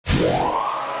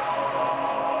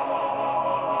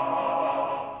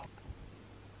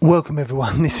Welcome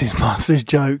everyone, this is Master's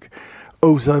Joke,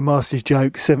 also Master's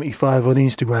Joke 75 on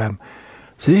Instagram.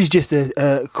 So this is just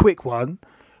a quick one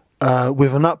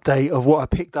with an update of what I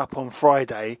picked up on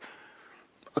Friday.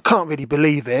 I can't really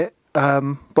believe it,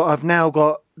 but I've now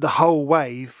got the whole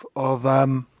wave of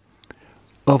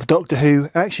Doctor Who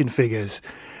action figures.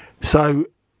 So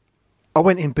I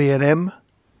went in B&M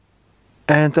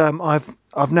and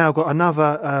I've now got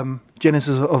another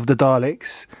Genesis of the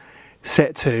Daleks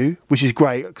set 2, which is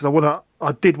great because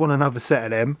I did want another set of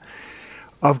them.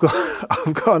 I've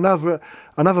got another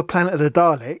Planet of the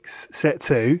Daleks set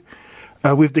 2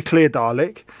 with the clear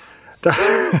Dalek.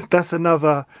 That's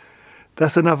another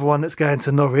one that's going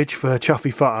to Norwich for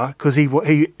Chuffy Futter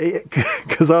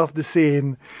because after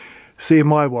seeing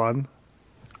my one,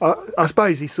 I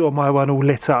suppose he saw my one all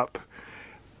lit up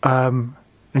and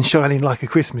shining like a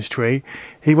Christmas tree.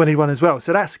 He wanted one as well,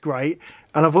 so that's great.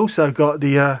 And I've also got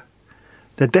the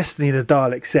Destiny of the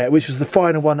Daleks set, which was the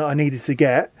final one that I needed to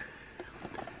get.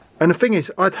 And the thing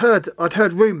is, I'd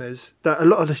heard rumours that a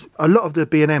lot of the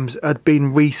B&Ms had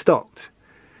been restocked.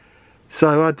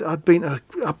 So I've been to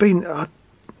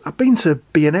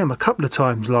B&M a couple of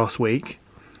times last week,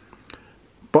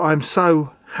 but I'm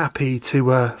so happy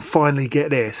to finally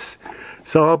get this.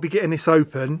 So I'll be getting this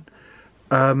open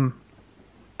and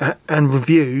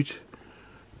reviewed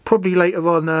probably later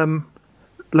on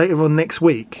next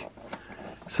week.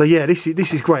 So yeah, this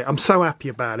is great. I'm so happy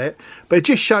about it. But it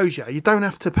just shows you don't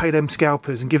have to pay them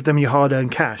scalpers and give them your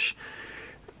hard-earned cash.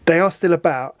 They are still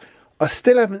about. I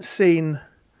still haven't seen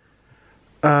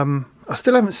a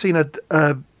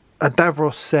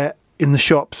Davros set in the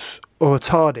shops or a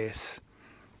Tardis.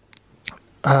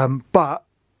 But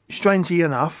strangely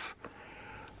enough,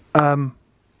 the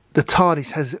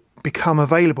Tardis has become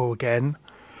available again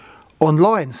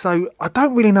online. So I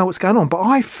don't really know what's going on, but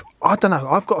I don't know.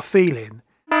 I've got a feeling.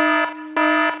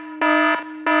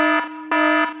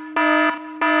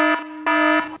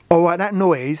 All right, that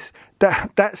noise,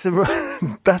 that's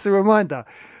a reminder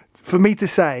for me to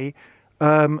say,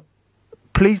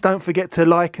 please don't forget to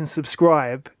like and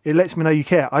subscribe. It lets me know you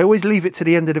care. I always leave it to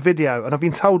the end of the video, and I've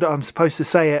been told that I'm supposed to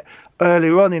say it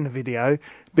earlier on in the video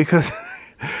because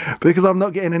I'm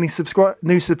not getting any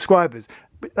new subscribers.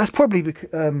 But that's probably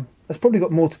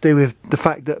got more to do with the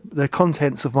fact that the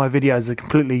contents of my videos are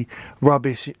completely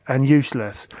rubbish and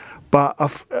useless. But I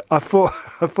thought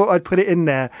I'd put it in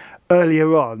there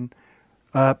earlier on.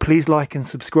 Please like and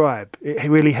subscribe. It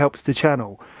really helps the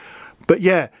channel. But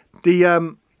yeah,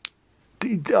 what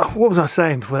was I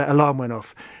saying before that alarm went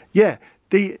off? Yeah,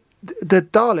 the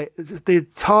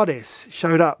Tardis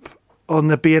showed up on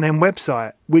the B&M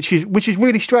website, which is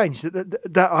really strange.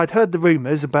 That I'd heard the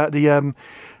rumours about the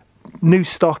new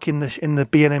stock in the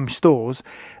B&M stores,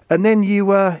 and then you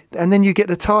get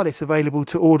the TARDIS available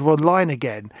to order online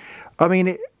again. I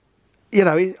mean,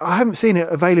 I haven't seen it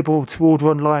available to order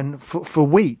online for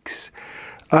weeks,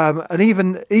 and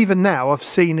even now I've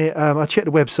seen it. I checked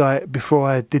the website before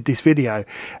I did this video,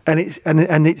 and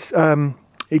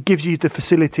it gives you the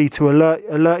facility to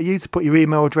alert you to put your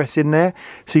email address in there,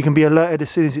 so you can be alerted as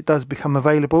soon as it does become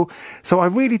available. So I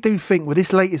really do think with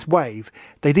this latest wave,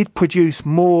 they did produce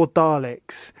more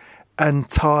Daleks and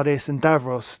TARDIS and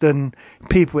Davros than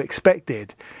people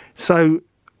expected. So,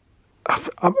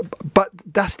 but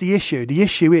that's the issue. The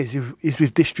issue is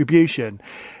with distribution.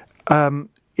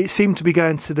 It seemed to be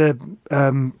going to the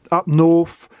up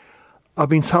north. I've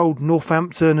been told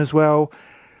Northampton as well.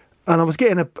 And I was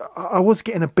getting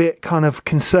a bit kind of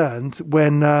concerned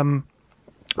when I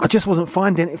just wasn't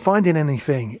finding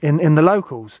anything in the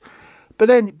locals. But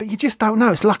you just don't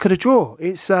know. It's luck of the draw.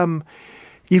 It's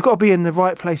you've got to be in the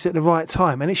right place at the right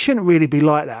time, and it shouldn't really be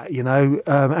like that.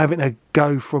 Having to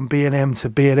go from B&M to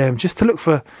B&M just to look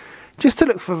for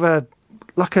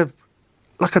like a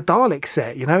Dalek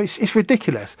set. It's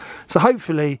ridiculous. So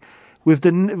hopefully, with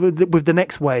the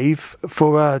next wave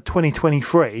for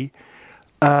 2023.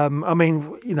 I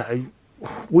mean,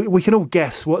 we can all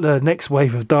guess what the next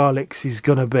wave of Daleks is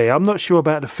going to be. I'm not sure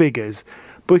about the figures,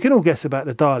 but we can all guess about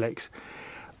the Daleks.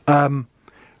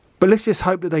 But let's just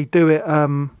hope that they do it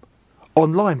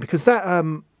online, because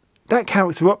that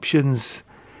character options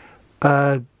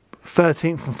 13th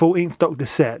and 14th Doctor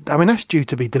set, I mean, that's due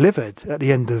to be delivered at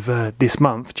the end of this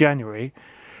month, January.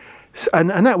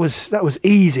 And that was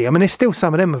easy. I mean, there's still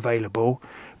some of them available,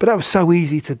 but that was so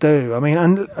easy to do. I mean,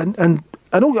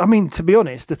 and all, I mean, to be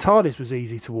honest, the TARDIS was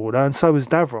easy to order, and so was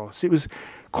Davros. It was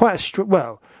quite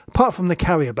well, apart from the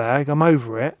carrier bag, I'm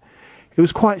over it. It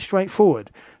was quite straightforward.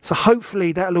 So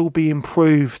hopefully that'll all be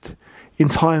improved in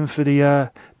time for the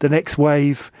next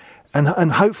wave,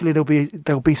 and hopefully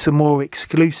there'll be some more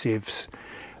exclusives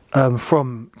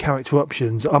from character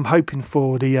options. I'm hoping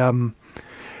for the. I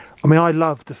mean, I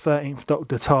love the 13th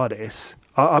Doctor Tardis.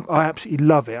 I absolutely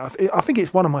love it. I think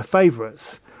it's one of my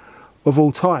favourites of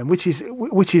all time, which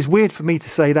is weird for me to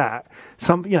say that.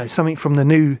 Something from the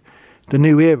new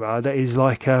era that is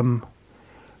like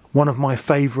one of my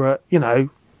favourite,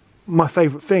 my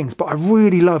favourite things. But I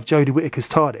really love Jodie Whittaker's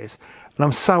TARDIS, and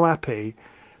I'm so happy.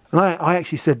 And I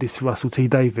actually said this to Russell T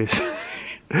Davies.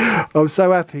 I'm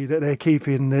so happy that they're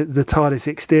keeping the TARDIS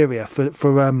exterior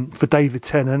for David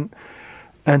Tennant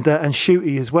and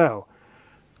Shooty as well.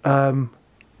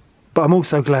 But I'm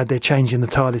also glad they're changing the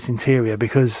TARDIS interior,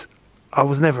 because I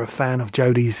was never a fan of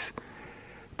Jodie's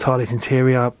TARDIS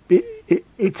interior.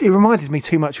 It reminded me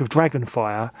too much of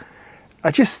Dragonfire.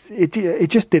 It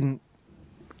just didn't.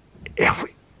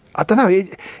 I don't know.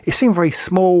 It seemed very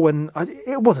small, and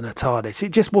it wasn't a TARDIS. It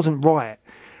just wasn't right.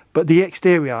 But the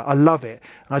exterior, I love it.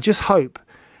 And I just hope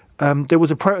there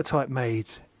was a prototype made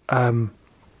of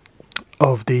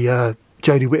the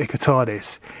Jodie Whittaker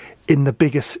TARDIS in the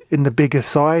bigger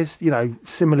size.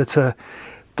 Similar to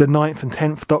the 9th and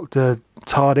 10th Doctor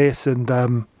TARDIS,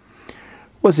 and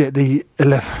was it the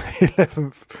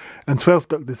 11th and 12th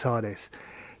Doctor TARDIS?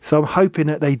 So I'm hoping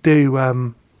that they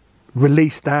do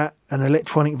release that, an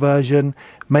electronic version,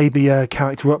 maybe a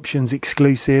character options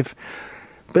exclusive.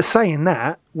 But saying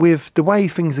that, with the way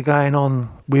things are going on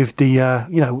with the,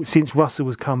 since Russell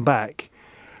has come back,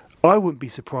 I wouldn't be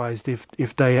surprised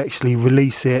if they actually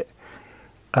release it,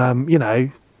 to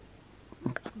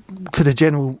the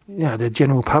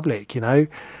general public, and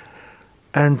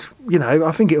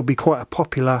I think it'll be quite a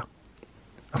popular.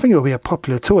 I think it'll be a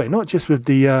popular toy, not just with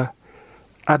the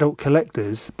adult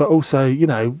collectors, but also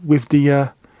with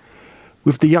the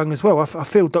young as well. I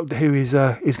feel Doctor Who is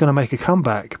going to make a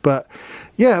comeback. But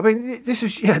yeah, I mean, this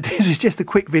was just a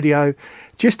quick video,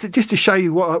 just to show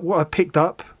you what I picked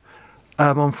up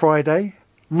on Friday.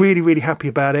 Really, really happy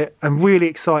about it. I'm really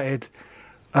excited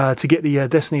to get the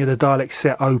Destiny of the Daleks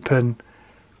set open.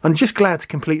 I'm just glad to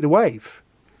complete the wave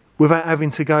without having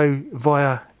to go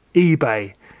via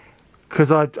eBay,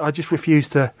 because I just refuse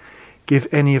to give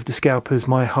any of the scalpers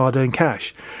my hard-earned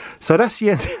cash. So that's the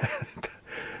end.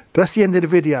 That's the end of the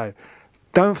video.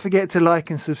 Don't forget to like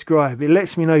and subscribe. It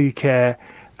lets me know you care,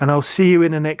 and I'll see you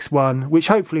in the next one, which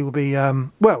hopefully will be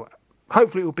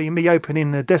hopefully it will be me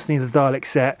opening the Destiny of the Daleks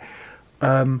set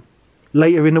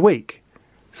later in the week.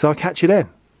 So I'll catch you then.